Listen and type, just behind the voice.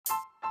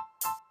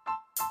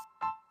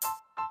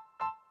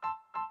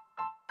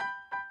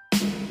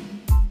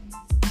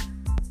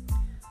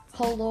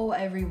Hello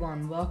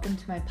everyone, welcome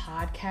to my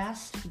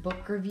podcast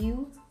book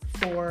review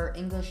for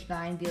English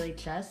 9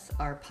 BLHS,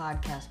 our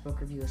podcast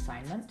book review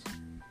assignment.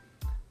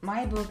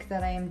 My book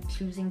that I am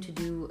choosing to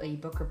do a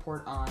book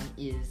report on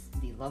is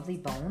The Lovely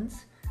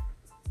Bones,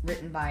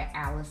 written by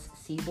Alice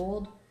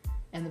Sebold,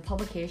 and the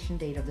publication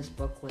date of this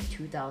book was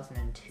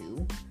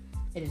 2002.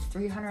 It is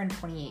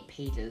 328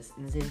 pages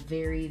and is a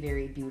very,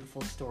 very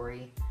beautiful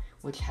story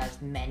which has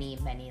many,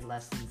 many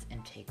lessons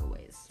and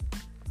takeaways.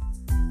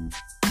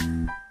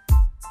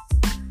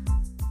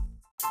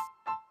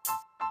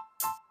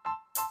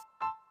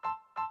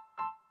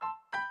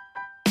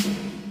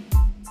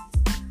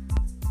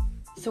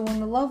 So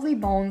in The Lovely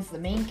Bones, the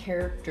main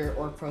character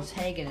or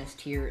protagonist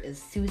here is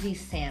Susie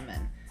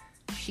Salmon.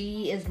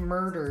 She is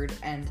murdered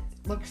and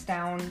looks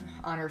down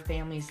on her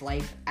family's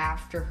life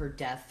after her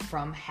death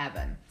from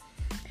heaven.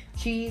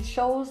 She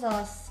shows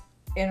us,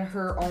 in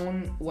her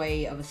own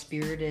way of a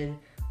spirited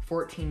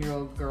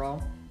 14-year-old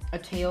girl, a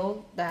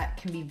tale that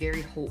can be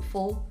very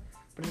hopeful,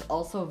 but is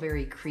also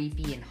very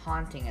creepy and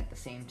haunting at the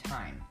same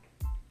time.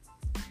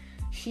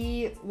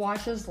 She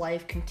watches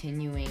life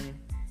continuing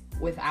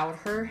without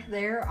her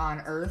there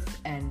on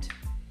Earth, and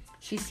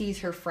she sees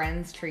her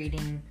friends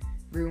trading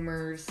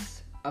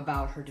rumors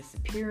about her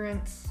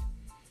disappearance.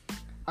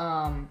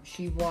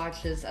 She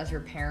watches as her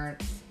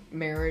parents'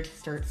 marriage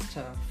starts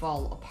to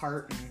fall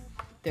apart, and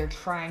they're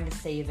trying to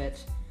save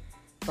it,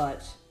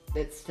 but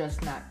it's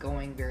just not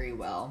going very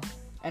well.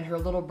 And her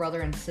little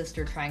brother and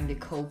sister trying to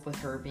cope with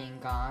her being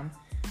gone.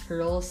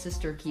 Her little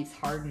sister keeps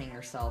hardening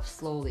herself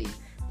slowly,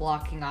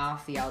 blocking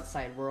off the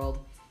outside world,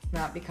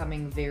 not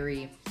becoming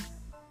very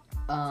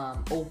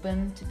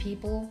open to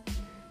people,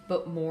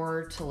 but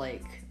more to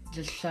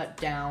just shut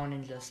down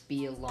and just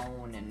be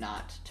alone and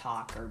not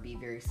talk or be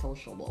very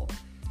sociable.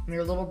 And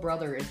her little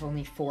brother is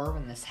only 4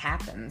 when this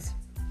happens,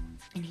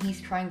 and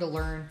he's trying to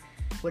learn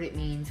what it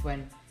means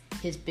when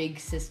his big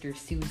sister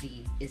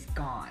Susie is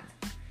gone,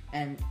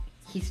 and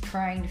he's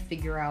trying to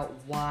figure out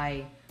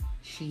why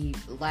she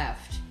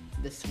left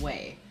this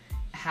way,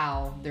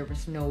 how there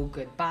was no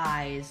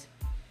goodbyes,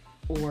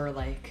 or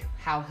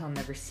how he'll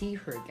never see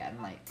her again.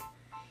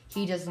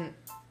 He doesn't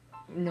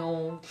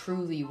know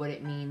truly what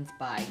it means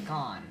by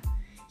gone.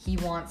 He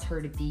wants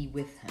her to be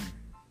with him.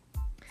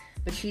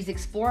 But she's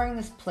exploring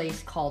this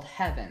place called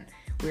heaven,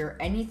 where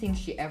anything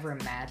she ever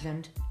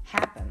imagined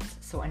happens.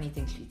 So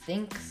anything she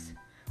thinks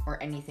or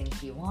anything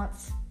she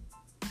wants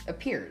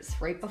appears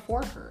right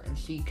before her, and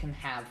she can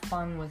have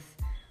fun with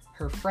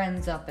her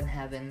friends up in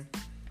heaven.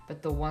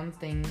 But the one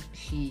thing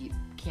she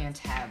can't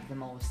have the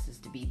most is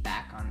to be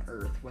back on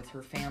Earth with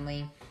her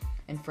family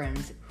and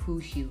friends who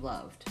she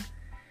loved.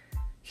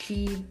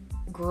 She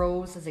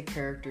grows as a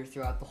character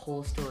throughout the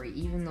whole story,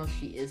 even though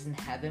she is in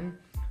heaven,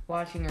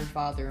 watching her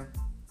father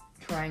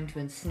trying to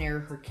ensnare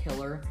her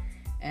killer,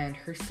 and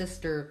her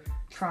sister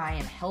try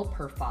and help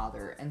her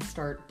father and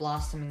start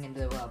blossoming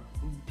into a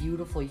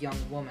beautiful young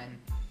woman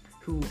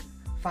who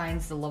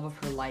finds the love of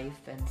her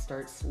life and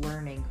starts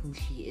learning who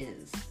she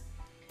is.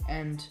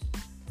 And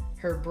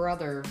her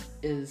brother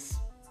is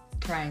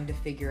trying to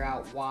figure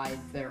out why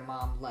their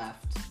mom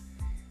left.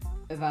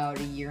 About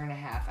a year and a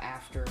half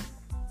after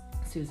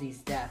Susie's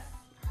death,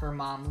 her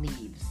mom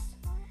leaves,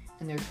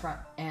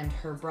 and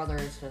her brother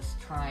is just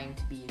trying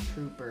to be a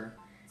trooper,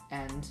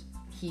 and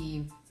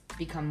he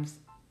becomes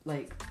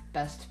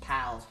best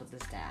pals with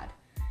his dad.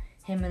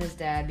 Him and his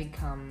dad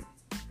become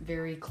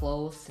very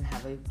close and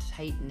have a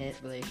tight-knit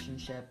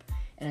relationship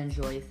and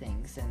enjoy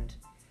things and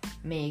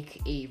make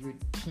a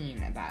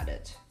routine about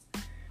it.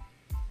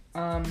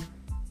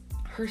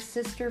 Her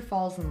sister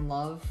falls in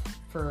love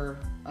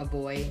for a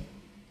boy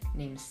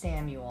named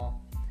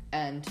Samuel,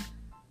 and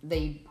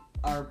they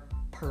are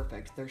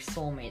perfect. They're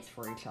soulmates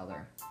for each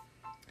other.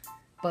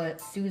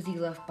 But Susie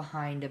left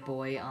behind a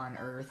boy on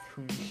Earth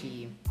whom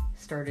she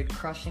started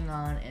crushing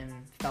on and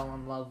fell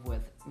in love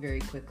with very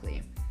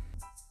quickly.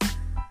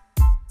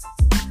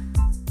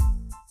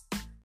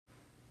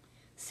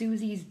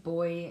 Susie's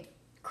boy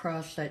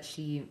crush that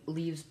she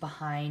leaves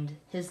behind,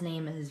 his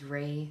name is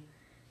Ray.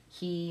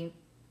 He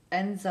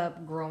ends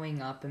up growing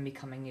up and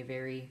becoming a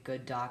very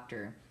good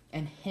doctor.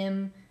 And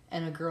him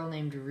and a girl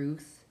named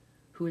Ruth,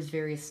 who is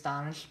very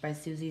astonished by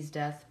Susie's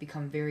death,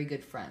 become very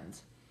good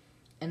friends.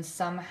 And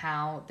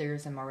somehow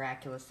there's a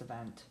miraculous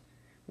event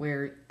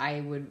where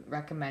I would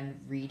recommend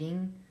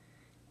reading,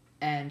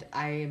 and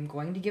I am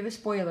going to give a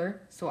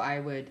spoiler, so I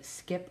would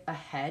skip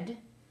ahead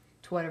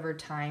to whatever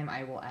time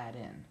I will add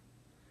in,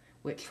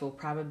 which will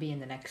probably be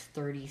in the next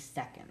 30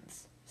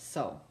 seconds.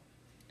 So,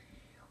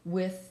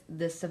 with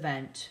this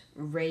event,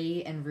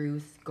 Ray and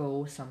Ruth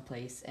go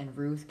someplace, and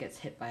Ruth gets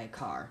hit by a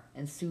car,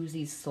 and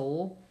Susie's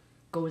soul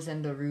goes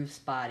into Ruth's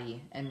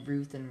body, and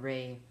Ruth and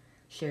Ray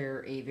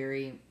share a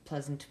very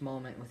pleasant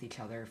moment with each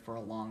other for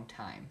a long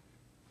time.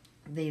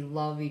 They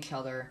love each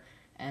other,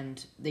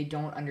 and they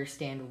don't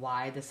understand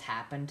why this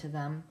happened to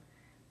them,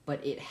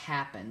 but it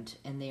happened,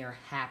 and they are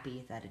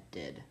happy that it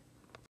did.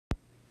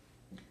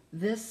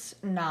 This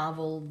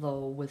novel,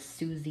 though, with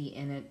Susie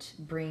in it,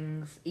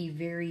 brings a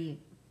very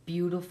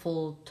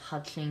beautiful,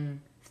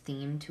 touching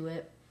theme to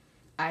it.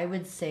 I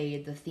would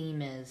say the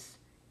theme is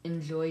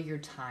enjoy your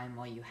time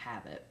while you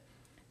have it.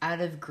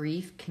 Out of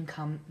grief can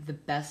come the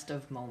best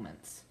of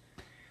moments.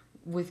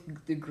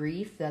 With the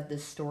grief that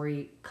this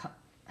story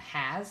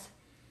has,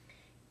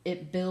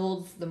 it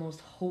builds the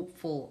most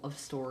hopeful of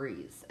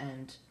stories,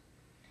 and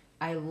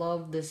I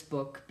love this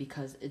book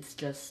because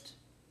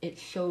it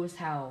shows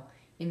how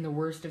in the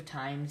worst of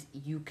times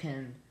you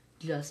can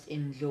just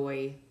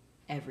enjoy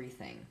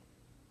everything.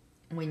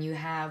 When you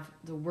have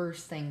the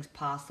worst things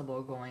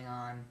possible going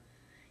on,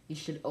 you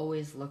should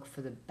always look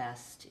for the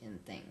best in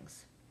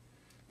things.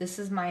 This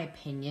is my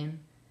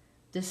opinion.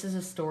 This is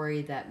a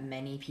story that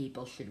many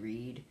people should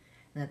read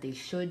and that they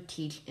should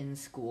teach in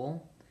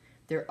school.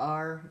 There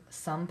are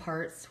some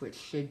parts which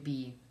should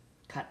be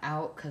cut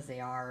out because they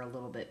are a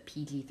little bit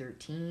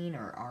PG-13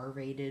 or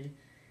R-rated,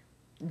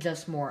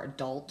 just more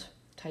adult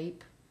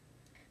type.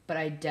 But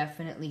I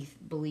definitely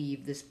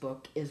believe this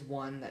book is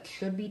one that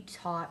should be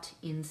taught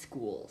in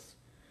schools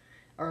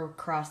or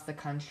across the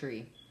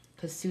country,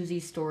 because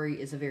Susie's story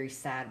is a very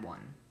sad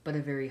one, but a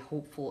very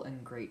hopeful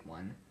and great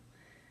one.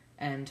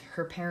 And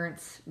her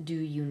parents do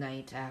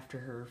unite after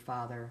her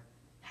father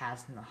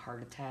has a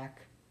heart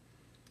attack,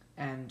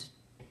 and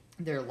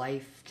their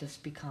life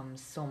just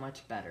becomes so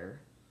much better.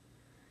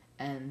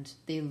 And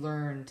they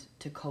learned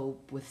to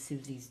cope with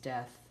Susie's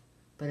death,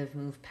 but have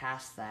moved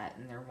past that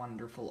in their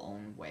wonderful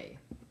own way.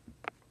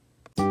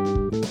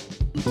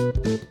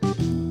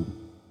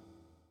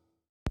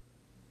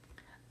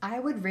 I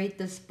would rate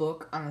this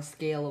book on a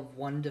scale of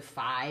 1 to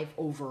 5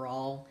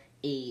 overall,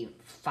 a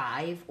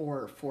 5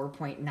 or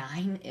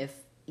 4.9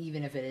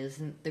 even if it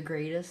isn't the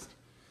greatest.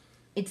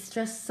 It's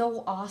just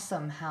so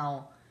awesome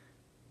how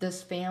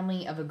this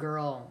family of a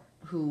girl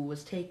who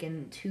was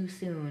taken too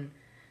soon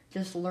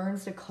just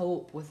learns to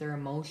cope with their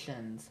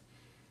emotions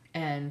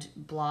and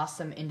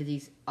blossom into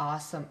these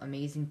awesome,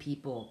 amazing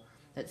people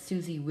that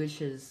Susie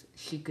wishes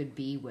she could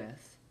be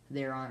with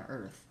there on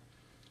Earth.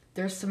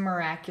 There's some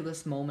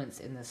miraculous moments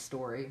in this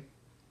story,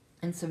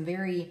 and some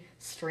very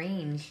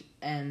strange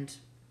and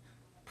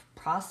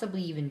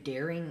possibly even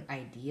daring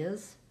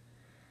ideas.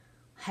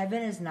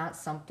 Heaven is not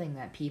something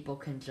that people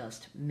can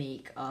just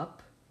make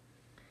up,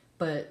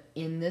 but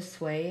in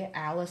this way,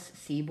 Alice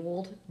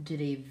Sebold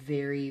did a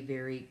very,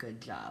 very good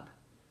job.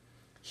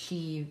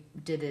 She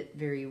did it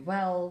very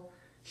well.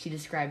 She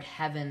described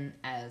heaven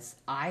as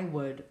I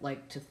would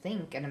like to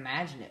think and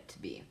imagine it to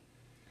be.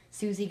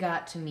 Susie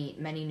got to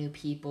meet many new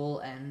people,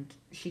 and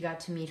she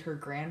got to meet her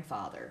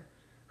grandfather,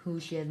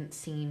 who she hadn't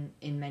seen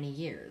in many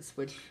years,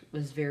 which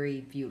was very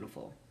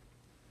beautiful.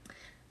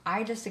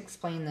 I just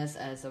explained this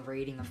as a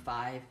rating of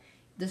 5.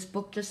 This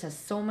book just has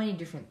so many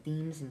different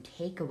themes and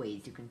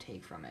takeaways you can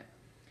take from it.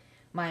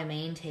 My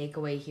main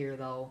takeaway here,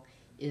 though,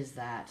 is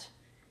that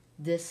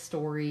this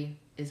story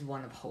is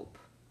one of hope.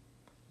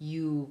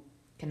 You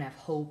can have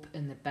hope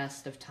in the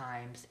best of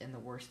times and the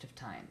worst of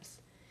times.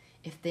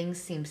 If things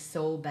seem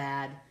so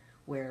bad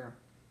where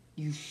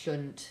you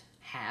shouldn't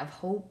have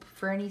hope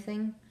for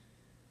anything,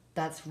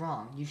 that's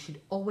wrong. You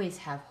should always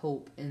have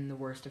hope in the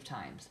worst of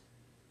times.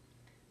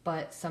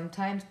 But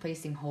sometimes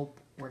placing hope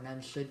where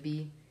none should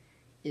be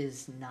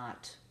is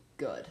not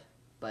good.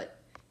 But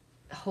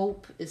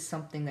hope is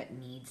something that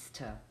needs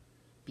to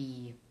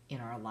be in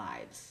our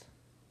lives.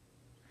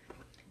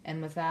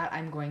 And with that,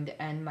 I'm going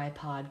to end my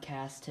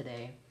podcast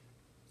today.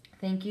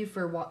 Thank you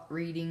for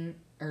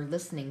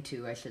listening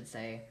to,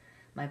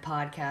 my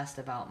podcast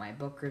about my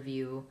book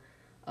review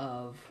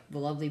of The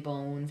Lovely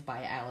Bones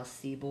by Alice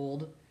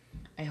Sebold.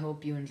 I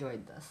hope you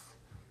enjoyed this.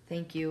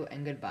 Thank you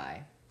and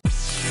goodbye.